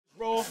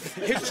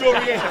sure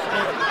he ain't.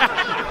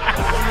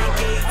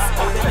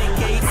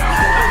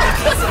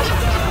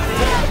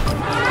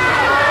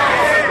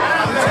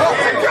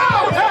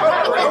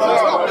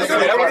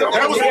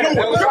 That was a new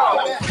one.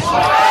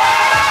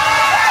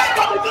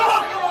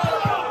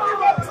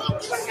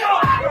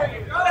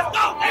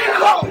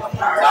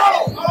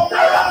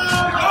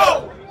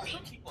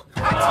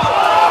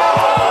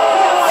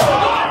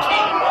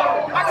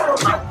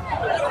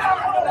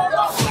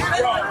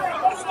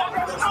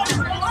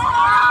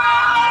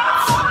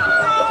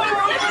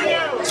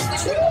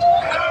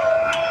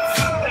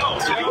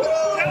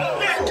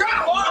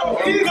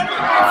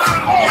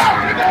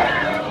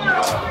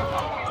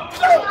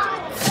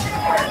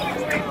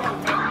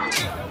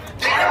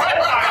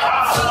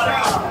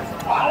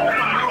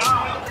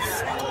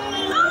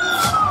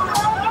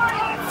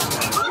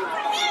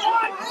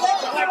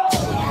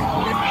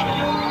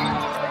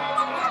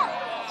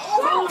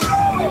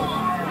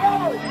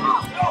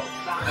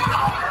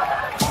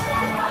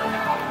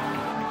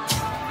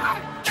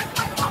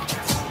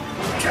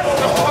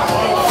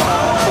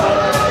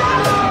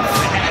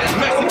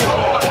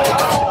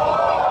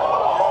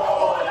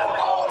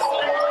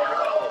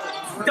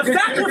 The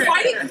fact we're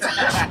fighting? The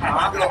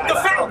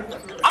fact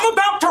I'm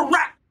about to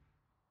rap.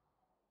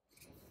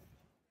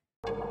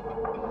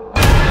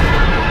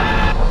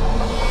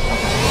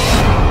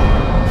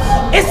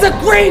 It's a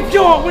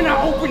graveyard when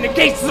I open the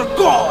gates of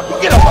God.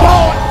 You get a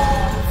ball.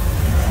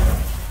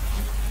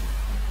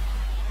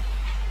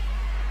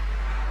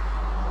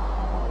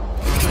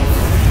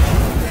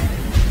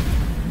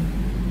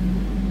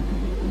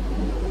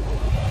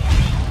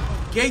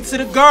 Gates of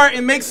the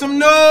garden, make some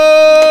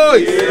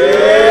noise!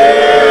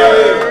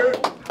 Yeah.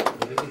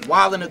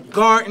 While in the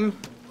garden,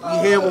 we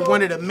here with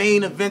one of the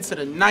main events of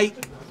the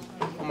night.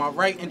 On my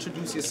right,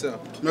 introduce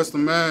yourself. Mr.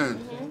 Man,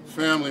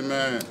 Family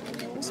Man,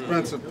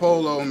 Expensive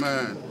Polo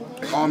Man,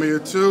 Army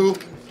of Two,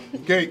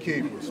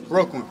 Gatekeepers,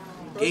 Brooklyn.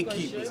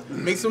 Gatekeepers.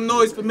 Make some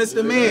noise for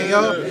Mr. Man,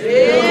 y'all.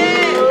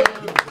 Yeah.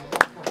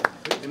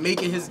 And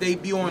making his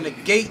debut on the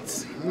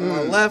gates, on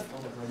my left.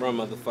 RUM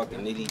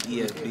motherfucking Nitty,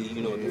 ESB,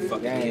 you know what the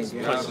fuck it is.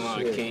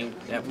 Punchline King,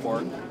 that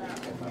part.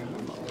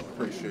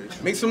 Appreciate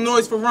you. Make some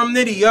noise for RUM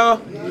NITTY, y'all.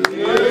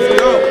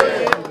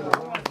 Yeah.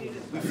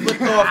 We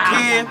flipped off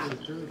Cam.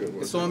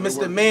 It's on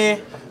Mr.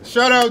 Man.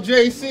 Shout out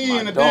JC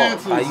and the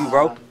dancers. How you,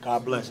 bro?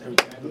 God bless.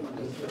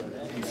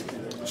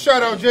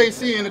 Shout out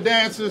JC and the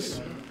dancers.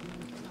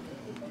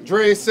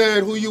 Dre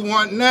said, who you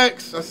want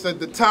next? I said,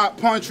 the top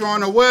puncher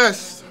on the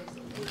West.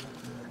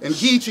 And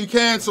Geechee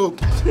canceled.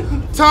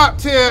 Top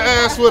tier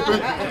ass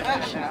whipping.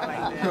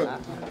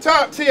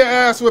 Top tier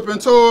ass whipping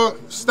tour.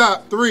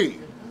 Stop 3.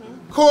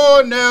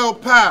 Cornell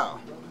Powell.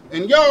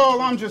 And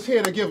y'all, I'm just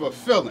here to give a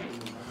feeling.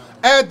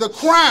 Add the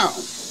crown.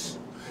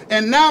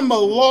 And now I'ma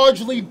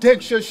largely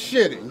ditch your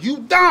shitting. You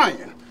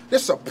dying.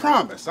 This a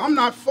promise. I'm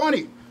not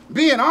funny.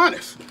 Being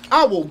honest.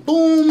 I will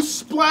boom,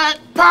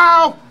 splat,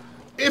 pow.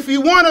 If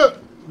you wanna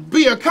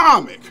be a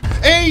comic.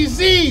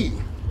 AZ.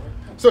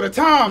 So the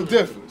time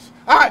differs.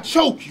 I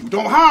choke you,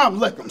 don't harm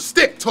lick 'em,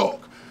 stick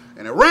talk.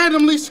 And it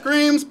randomly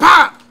screams,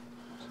 pop!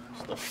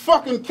 It's the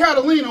fucking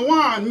Catalina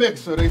wine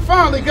mixer. They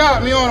finally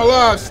got me on a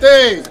live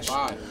stage.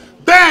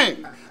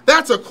 Bang!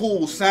 That's a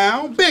cool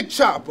sound. Big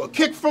chopper,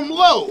 kick from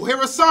low.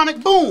 Hear a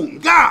sonic boom.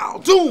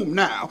 Gow, doom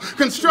now.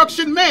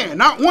 Construction man,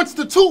 not once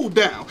the tool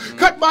down.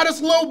 Cut by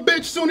this little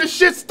bitch soon as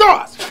shit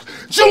starts.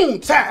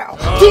 Junetown,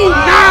 doom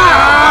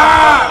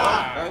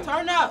now.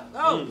 Turn up.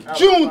 Go.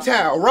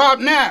 Junetown, rob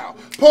now.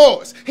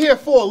 Pause. Here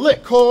for a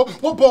lick, call.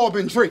 What ball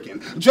been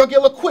drinking?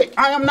 Jugular quick.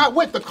 I am not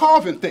with the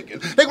carving thinking.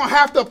 They gonna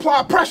have to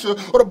apply pressure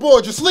or the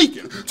boy just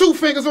leaking. 2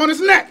 fingers on his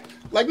neck.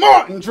 Like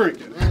Martin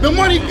drinking. The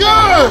money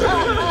good.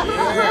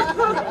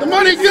 The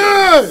money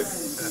good.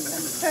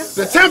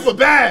 The temper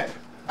bad.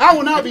 I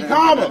will not be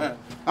calmer.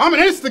 I'm an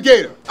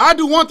instigator. I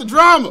do want the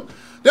drama.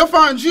 They'll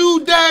find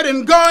you dead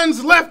and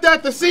guns left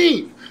at the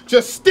scene.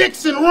 Just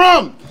sticks and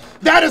rum.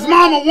 That is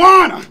Mama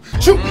Wanna.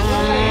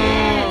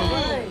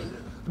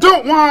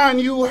 Don't whine,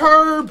 you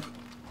herb.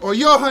 Or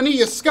your honey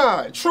is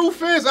sky.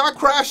 Truth is, I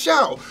crash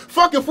out.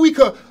 Fuck if we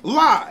could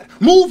lie.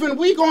 Moving,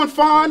 we gon'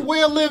 find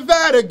where live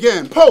at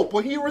again. Pope,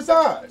 where he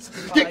resides.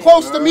 Get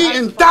close to me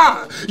and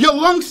die. Your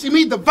lungs see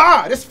me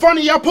divide. It's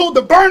funny I pulled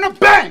the burner,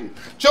 bang.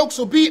 Jokes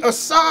will be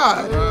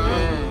aside.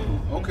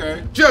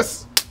 Okay.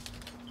 Just,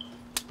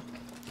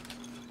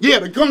 yeah,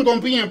 the gun gon'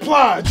 be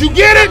implied. You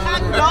get it?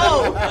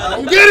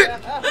 You get it?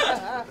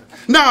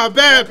 Nah,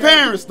 bad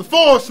parents, the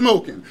fall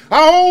smoking.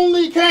 I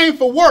only came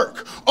for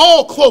work.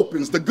 All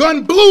clopings, the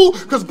gun blew,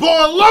 cause boy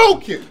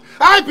Loken.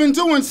 I've been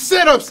doing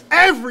sit-ups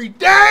every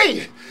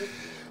day.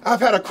 I've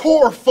had a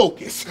core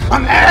focus.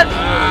 I'm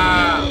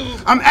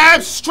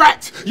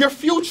abstract. Your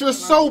future's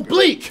so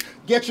bleak.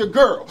 Get your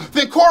girl.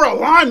 Then Cora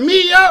line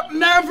me up?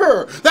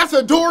 Never. That's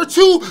a door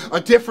to a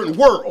different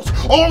world.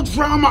 All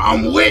drama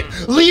I'm with.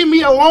 Leave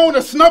me alone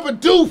to snub a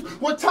doof.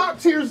 What top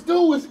tiers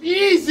do is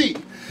easy.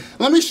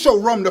 Let me show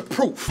RUM the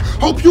proof.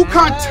 Hope you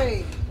content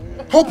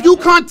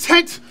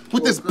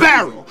with this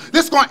barrel.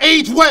 This gonna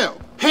age well.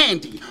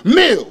 Handy,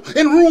 mill,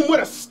 in room with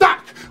a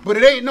stock. but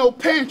it ain't no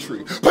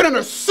pantry. Put in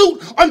a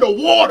suit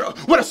underwater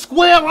with a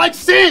square like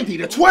Sandy.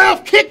 The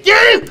 12 kick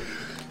game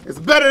is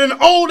better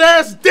than old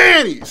ass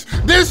Danny's.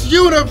 This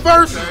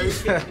universe,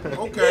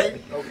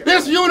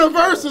 this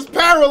universe is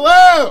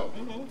parallel.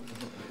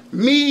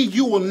 Me,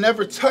 you will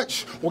never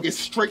touch or get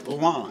straight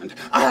lined.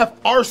 I have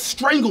R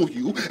strangle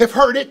you if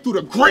heard it through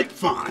the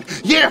grapevine.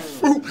 Yeah,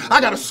 fruit,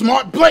 I got a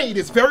smart blade.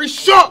 It's very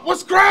sharp.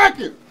 What's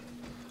cracking?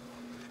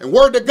 And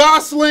word to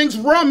Gosling's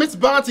rum, it's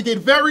about to get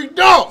very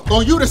dark.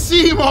 On you to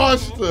see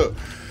monster.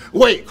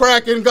 Wait,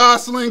 cracking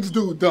Gosling's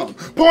do dumb.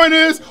 Point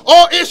is,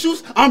 all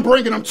issues, I'm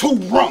bringing them to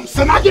rum.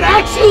 So now get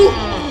at you.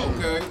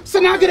 So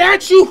now get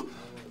at you.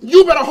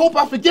 You better hope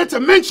I forget to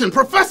mention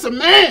Professor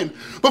Mann.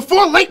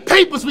 Before late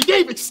papers, we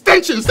gave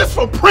extensions. That's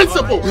for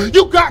principle.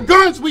 You got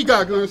guns, we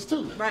got guns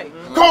too. Right.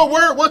 Cold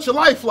word, what's your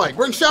life like?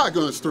 Bring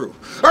shotguns through.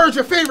 Heard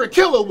your favorite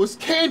killer was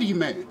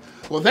Candyman.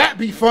 Will that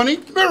be funny?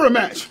 Mirror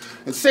match.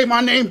 And say my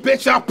name,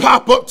 bitch, I'll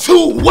pop up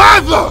too.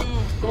 Weather!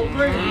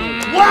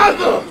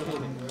 Weather!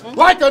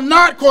 Like a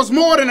knot cause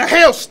more than a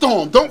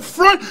hailstorm. Don't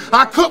front,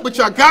 I cook, but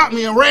y'all got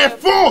me in rare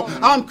form.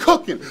 I'm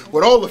cooking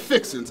with all the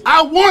fixins.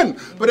 I won,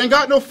 but ain't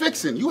got no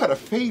fixin'. You had a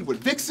fade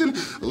with Vixen.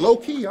 Low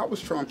key, I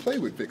was trying to play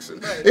with Vixen.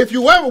 If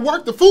you ever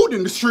work the food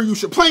industry, you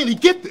should plainly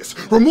get this.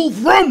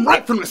 Remove rum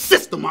right from the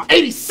system. I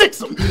 86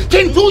 them.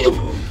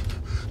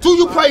 Do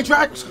you play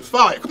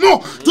Fire? Come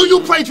on. Do you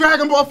play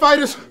Dragon Ball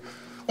Fighters?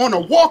 On a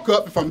walk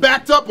up, if I'm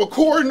backed up or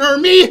corner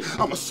me,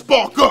 I'ma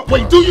spark up.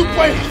 Wait, do you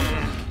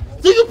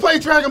play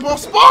Dragon Ball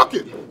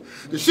Sparking?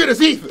 The shit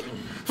is ether.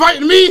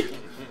 Fighting me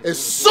is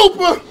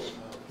super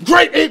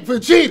great ape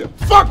Vegeta.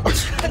 Fuck.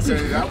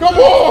 Come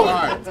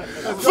on.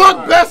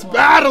 Fuck best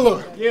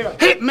battler.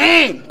 Hit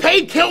man.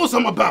 Paid kills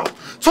I'm about.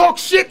 Talk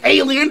shit,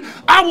 alien.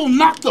 I will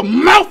knock the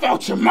mouth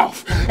out your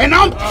mouth. And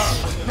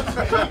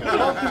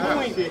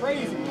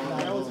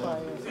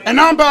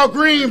I'm about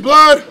green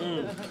blood.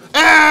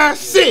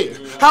 Acid.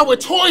 How with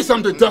toys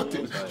I'm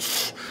deducting.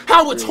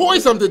 How with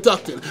toys I'm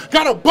deducting.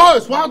 Got a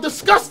buzz while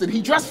disgusted.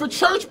 He dressed for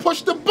church,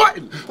 pushed the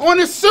button on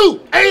his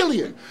suit.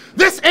 Alien.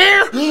 This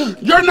air,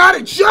 you're not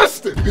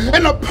adjusted.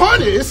 And the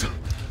pun is,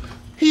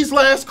 he's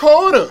last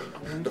quarter.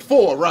 The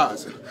 4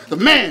 rising. The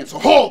man's a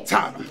hog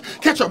tied him.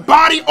 Catch a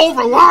body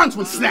over lines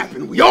when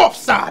snapping. We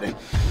offsiding.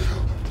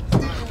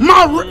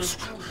 My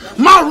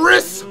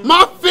wrist,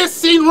 my fist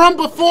seen run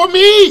before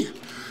me.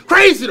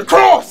 Crazy to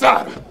cross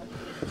at him.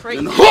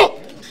 And hook,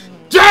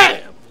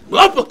 jab,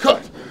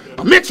 uppercut.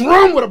 I mix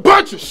rum with a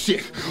bunch of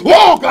shit.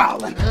 Log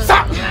Island.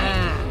 Stop.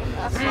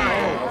 That's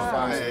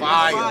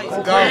fire.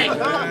 Go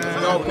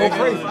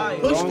crazy.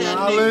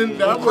 Island,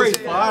 that was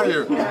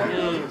fire.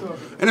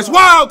 And it's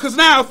wild because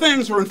now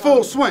things are in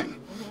full swing.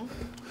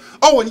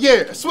 Oh, and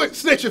yeah,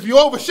 snitch, if you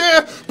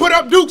overshare, put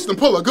up dukes and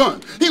pull a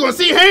gun. He gonna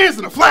see hands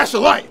and a flash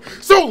of light.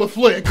 Solar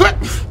flare, quick.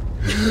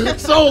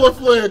 Solar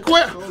flare,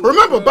 quick.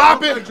 Remember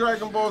Bop It?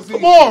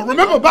 Come on,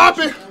 remember Bop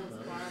It?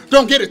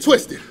 Don't get it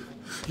twisted.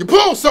 You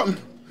pull something,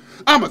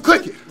 I'ma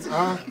click it.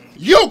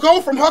 You'll go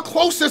from her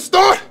closest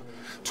thought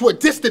to a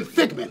distant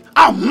figment.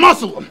 I'll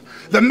muzzle him.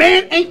 The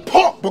man ain't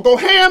pork, but go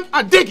ham,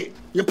 I dig it.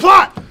 You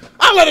plot,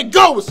 I let it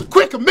go, it's a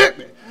quick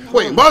commitment.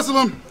 Wait, muzzle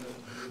him,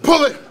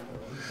 pull it.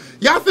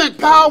 Y'all think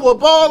power will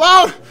ball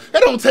out?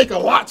 It don't take a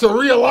lot to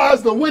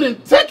realize the winning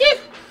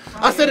ticket.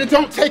 I said it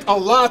don't take a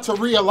lot to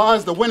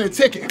realize the winning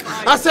ticket.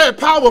 I said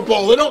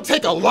Powerball, it don't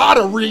take a lot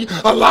to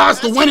realize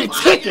the winning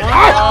ticket.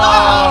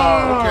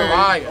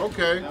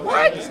 Okay.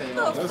 What?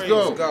 Let's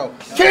go.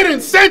 Kid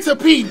and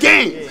centipede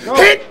game.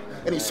 Hit,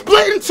 and he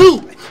split in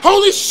two.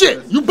 Holy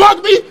shit, you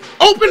bug me?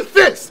 Open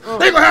fist.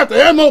 They gonna have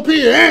to MOP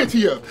your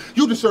ante up.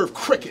 You deserve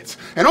crickets.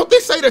 And don't they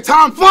say the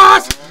time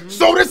flies?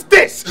 So does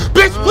this.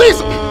 Bitch,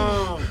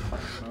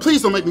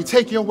 please don't make me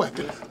take your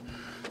weapon.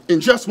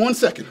 In just 1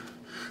 second.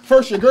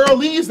 First your girl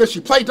leaves, then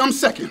she play dumb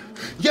second.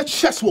 Your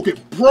chest will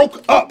get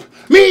broke up.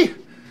 Me,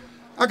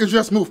 I can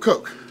just move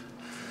coke.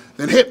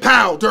 Then hit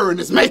pow during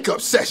this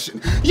makeup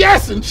session.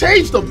 Yes, and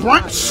change the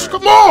brand.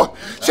 Come on,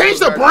 change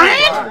the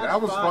brand.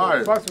 That was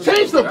fire.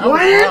 Change the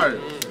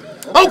brand.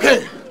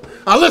 Okay,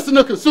 I listen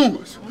to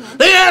consumers.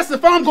 They ask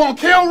if I'm gonna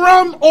kill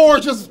rum or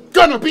just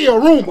gonna be a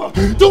rumor.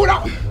 Dude,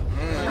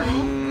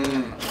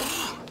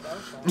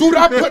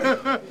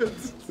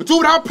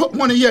 I put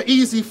one of your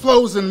easy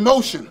flows in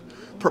motion.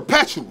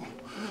 Perpetual.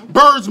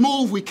 Birds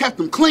move, we kept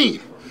them clean.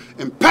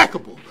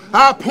 Impeccable.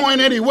 I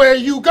point anywhere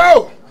you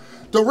go.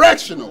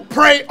 Directional.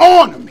 Pray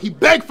on him. He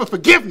begged for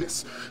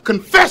forgiveness.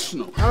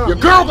 Confessional. Your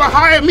girl gonna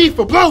hire me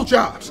for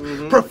blowjobs.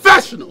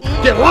 Professional.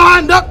 Get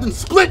lined up and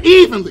split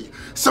evenly.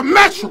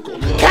 Symmetrical.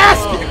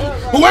 Casket.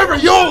 Whoever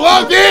you'll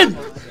love in.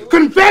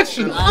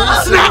 Conventional.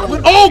 Snap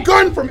with old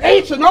gun from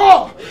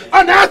H&R.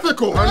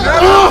 Unethical. Let's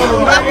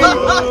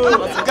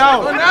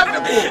go.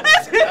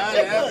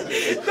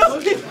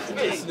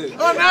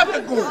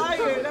 Unethical.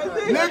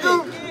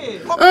 Nigga.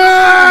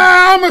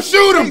 I'ma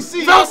shoot him.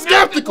 Felt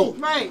skeptical.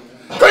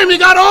 Claim he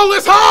got all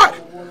this heart.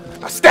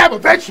 I stab a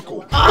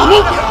ventricle.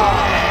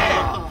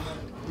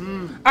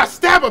 I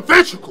stab a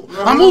ventricle.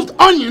 I moved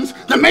onions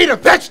that made a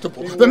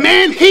vegetable. The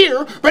man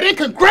here, but in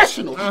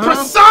congressional.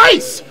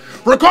 Precise.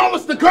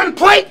 Regardless the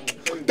gunplay,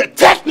 the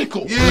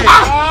technical.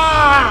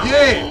 Yeah.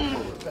 Yeah.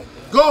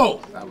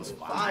 Go. That was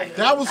fire.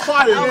 That was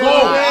fire.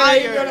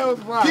 Go.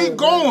 Keep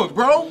going,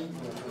 bro.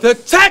 The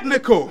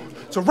technical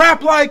to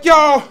rap like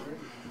y'all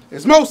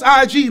is most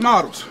IG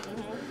models.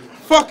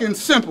 Fucking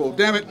simple,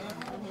 damn it.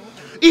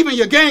 Even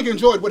your gang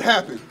enjoyed what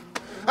happened.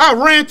 I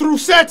ran through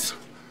sets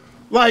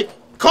like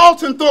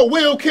Carlton thought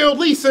Will killed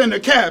Lisa in the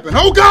cabin.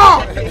 Oh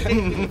God!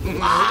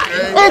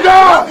 Oh God!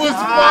 That was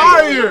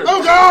fire.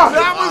 Oh God!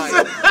 That was.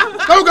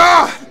 Oh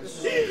God!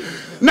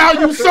 Now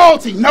you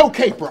salty, no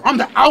caper. I'm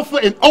the alpha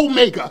and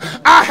omega.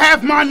 I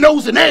have my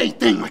nose in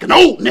everything like an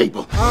old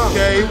neighbor.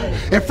 Okay.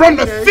 And from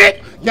the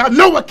fit, y'all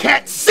know a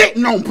cat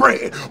sitting on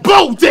bread.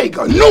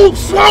 Bodega, new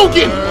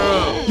slogan.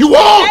 You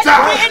all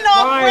die.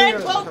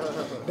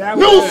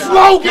 New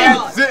slogan.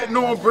 Sitting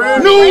on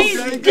bread.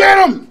 New, get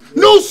 'em.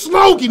 New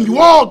slogan, you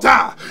all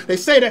die. They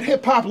say that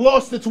hip hop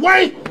lost its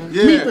way.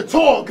 Yeah. Meet the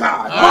tall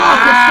guy. Bar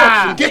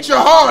construction, get your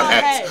hard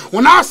hats.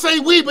 When I say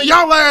we, but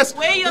y'all ask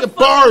where your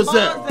bars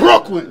at.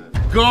 Brooklyn.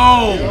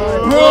 Go.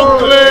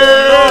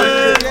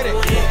 Brooklyn.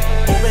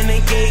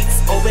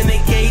 Open the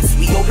gates,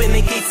 we open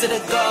the gates to the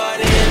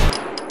garden.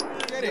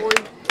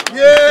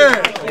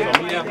 Yeah.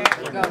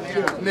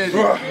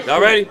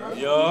 Y'all ready?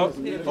 Yo.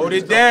 Hold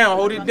it down,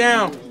 hold it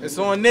down. It's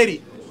on Nitty.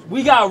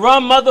 We got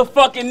Rum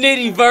motherfucking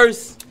Nitty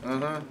verse.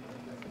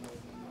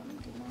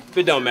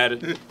 It don't matter.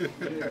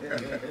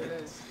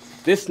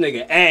 This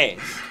nigga ass.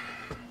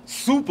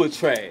 Super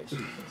trash.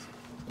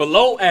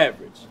 Below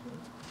average.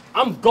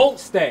 I'm GOAT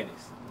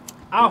status.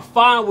 I'll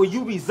find where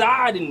you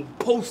reside and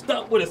post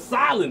up with a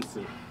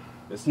silencer.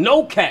 There's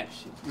no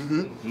caption.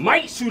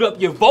 Might shoot up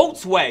your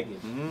Volkswagen.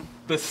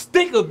 The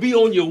sticker be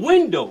on your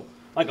window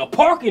like a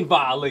parking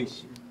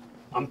violation.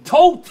 I'm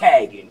toe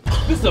tagging.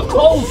 This a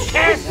closed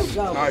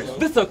casket.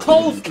 This a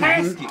closed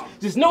casket.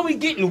 Just know he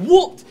getting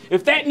whooped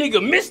if that nigga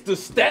missed a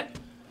step.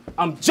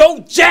 I'm Joe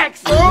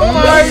Jackson. Oh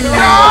my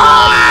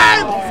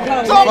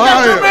God! Talk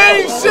that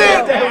Jermaine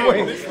shit.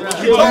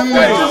 Talk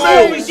that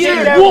Jermaine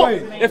shit.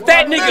 If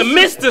that nigga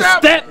missed a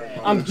step,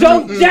 I'm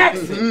Joe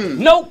Jackson.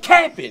 No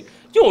capping.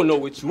 You don't know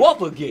what you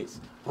up against.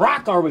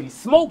 Rock already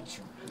smoked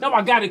you. Now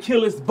I gotta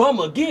kill this bum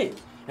again.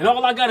 And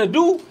all I gotta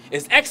do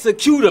is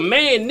execute a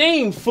man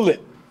name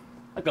flip.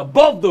 Like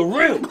above the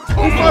rim.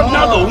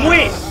 Another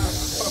win.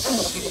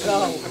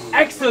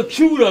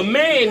 Execute a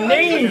man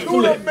name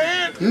flip.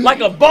 Like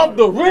above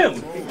the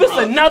rim. This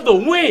another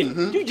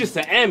win. You just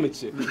an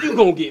amateur. You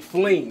gonna get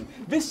flamed.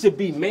 This should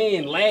be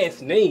man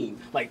last name.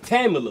 Like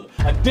Tamala.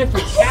 A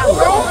different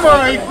caliber. Oh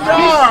my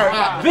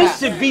God. This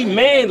should be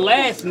man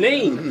last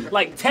name.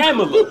 Like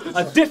Tamala.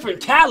 A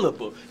different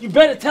caliber. You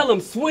better tell him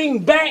swing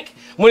back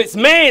when it's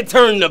man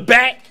turn to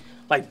back.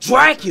 Like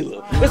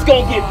Dracula. It's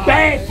gonna get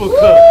bad for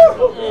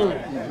cuz.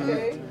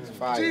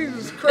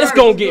 Jesus Christ. It's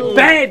gonna get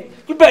bad.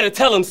 You better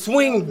tell him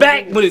swing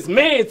back when his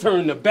man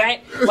turn the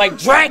back like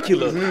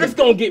Dracula. It's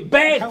gonna get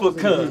bad for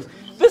cuz.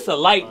 This a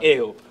light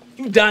L.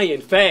 You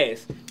dying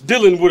fast,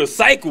 dealing with a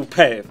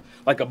psychopath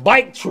like a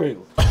bike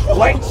trail.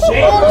 White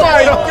shit. Oh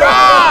my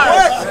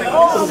God!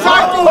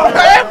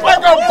 Psychopath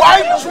like a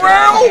bike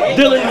trail?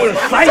 Dealing with a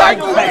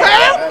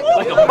psychopath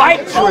like a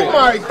bike trail. Oh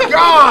my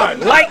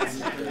God!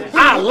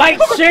 I like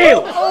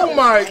shells. Oh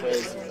my!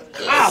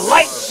 I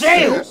like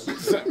shells.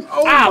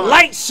 I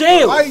like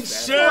shells. Light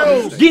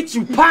shells. Get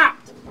you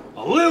popped.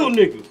 A little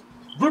nigga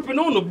gripping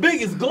on the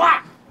biggest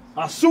Glock.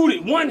 I shoot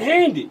it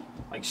one-handed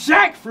like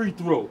Shaq free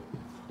throw.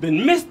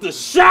 Then miss the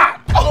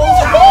shot.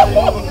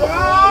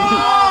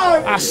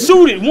 I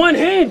shoot it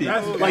one-handed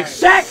like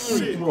Shaq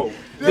free throw.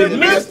 Then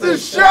miss the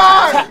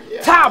shot.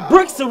 Tie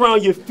bricks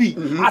around your feet.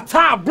 I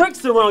tie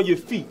bricks around your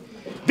feet.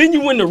 Then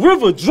you in the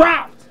river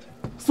dropped.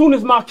 Soon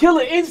as my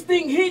killer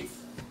instinct hits,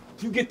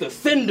 you get the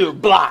cinder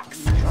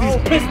blocks. These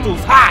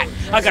pistols hot.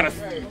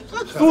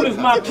 Soon as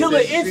my killer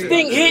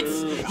instinct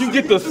hits, you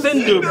get the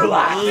cinder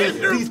blocks.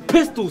 These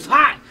pistols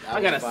hot. I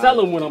gotta sell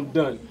them when I'm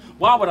done.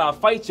 Why would I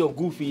fight your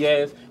goofy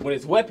ass when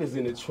his weapons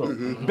in the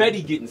trunk?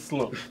 Betty getting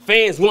slumped.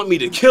 Fans want me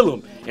to kill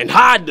him and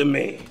hide the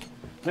man.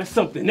 That's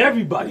something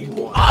everybody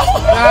wants.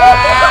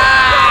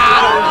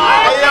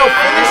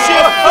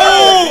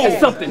 That's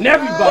something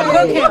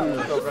everybody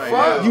wants.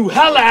 You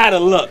hella out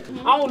of luck.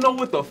 I don't know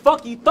what the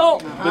fuck you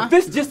thought, but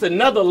this just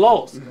another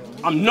loss.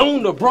 I'm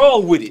known to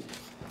brawl with it,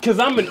 cause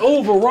I'm an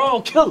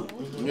overall killer,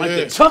 like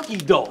the Chucky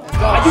dog.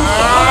 I'm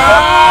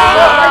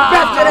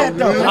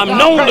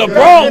known to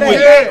brawl with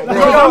it,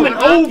 cause I'm an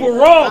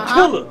overall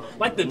killer,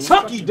 like the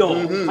Chucky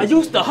dog. I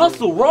used to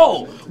hustle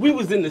raw. We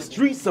was in the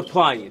street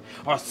supplying,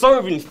 or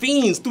serving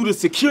fiends through the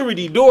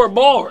security door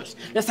bars.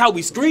 That's how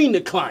we screened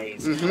the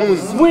clients. I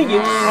was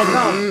swinging,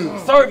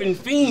 serving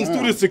fiends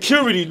through the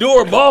security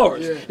door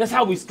bars. That's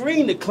how we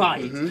screened the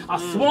clients. I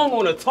swung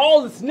on the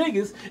tallest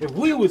niggas if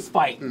we was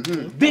fighting.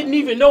 Didn't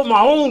even know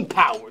my own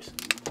powers.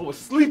 I was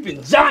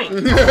sleeping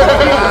giant.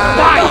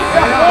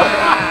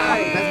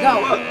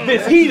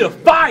 This heat of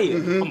fire.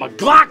 I'm a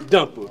Glock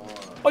dumper.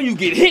 Or you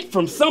get hit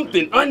from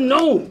something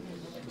unknown.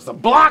 It's a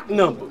block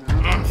number.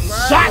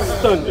 Shots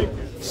thunder.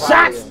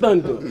 Shots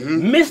thunder.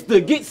 Mister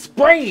gets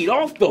sprayed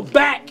off the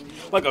back.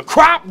 like a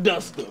crop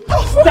duster.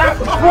 Stop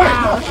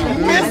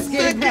fronting. Let's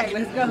get back.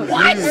 Let's go.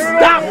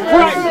 Stop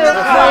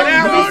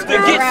fronting. To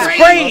get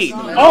sprayed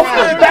off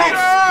the back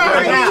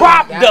like a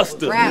crop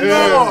duster.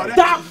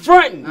 Stop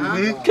fronting.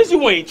 Cause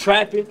you ain't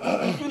trapping.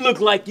 You look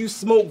like you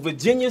smoke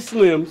Virginia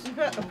Slims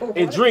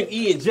and drink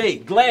E&J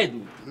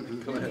Gladden.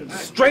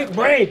 Straight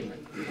brandy.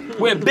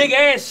 Wear big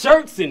ass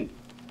shirts and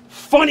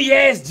funny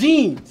ass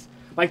jeans.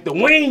 Like the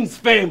Wayans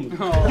family.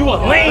 You a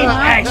lame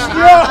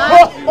actually.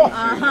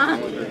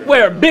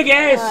 Wear big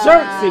ass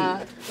shirts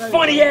and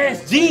funny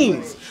ass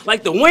jeans.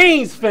 Like the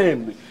Wayans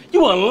family.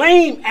 You a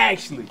lame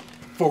actually.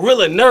 For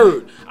real a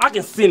nerd. I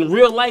can send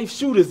real life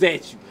shooters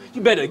at you.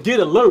 You better get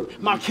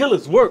alert. My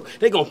killers work.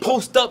 They gonna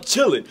post up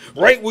chillin'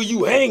 right where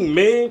you hang,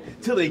 man,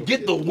 till they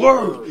get the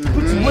word.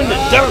 Put you in the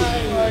dirt.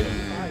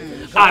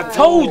 I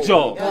told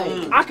y'all,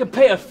 I could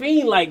pay a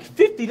fiend like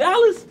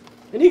 $50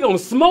 and he gonna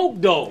smoke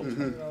dog.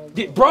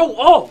 Get bro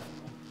off.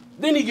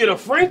 Then he get a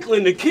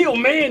Franklin to kill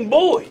man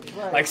boy.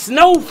 Like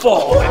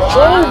Snowfall, like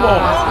Crowball.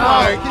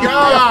 Oh my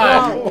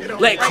God.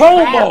 Like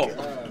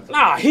Crowball.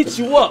 Nah, hit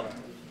you up.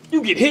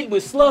 You get hit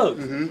with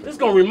slugs. This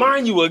gonna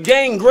remind you of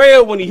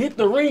Gangrel when he hit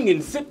the ring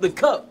and sipped the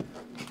cup.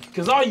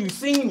 Cause all you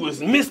seen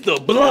was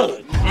Mr.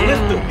 Blood.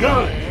 Lift the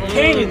gun,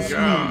 cannon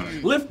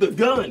squeeze. Lift the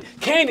gun,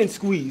 cannon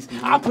squeeze.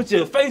 I put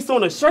your face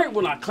on a shirt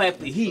when I clap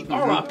the heat.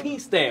 R.I.P.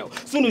 style.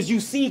 Soon as you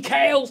see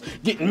cows,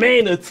 get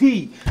man a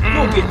tea.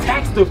 You'll get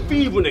taxed to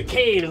feed when the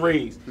can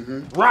raised.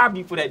 Rob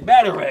you for that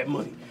battle rap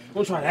money.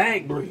 Don't try to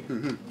act brave.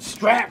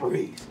 Strap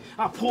raise.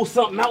 I pull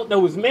something out that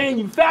was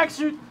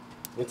manufactured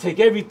and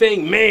take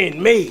everything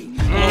man-made. You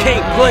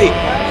can't play.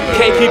 You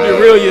can't keep it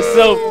real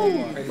yourself.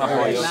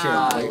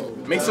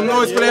 Make some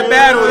noise for that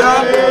battle,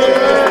 y'all.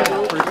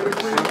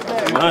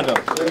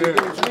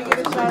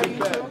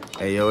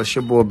 Hey, yo, it's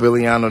your boy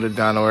Billiano the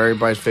Dono,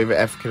 everybody's favorite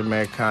African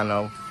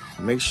Americano.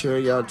 Make sure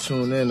y'all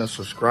tune in and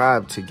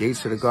subscribe to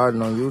Gates of the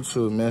Garden on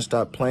YouTube, man.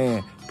 Stop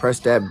playing. Press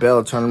that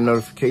bell, turn them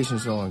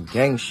notifications on.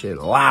 Gang shit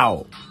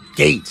loud.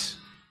 Gates.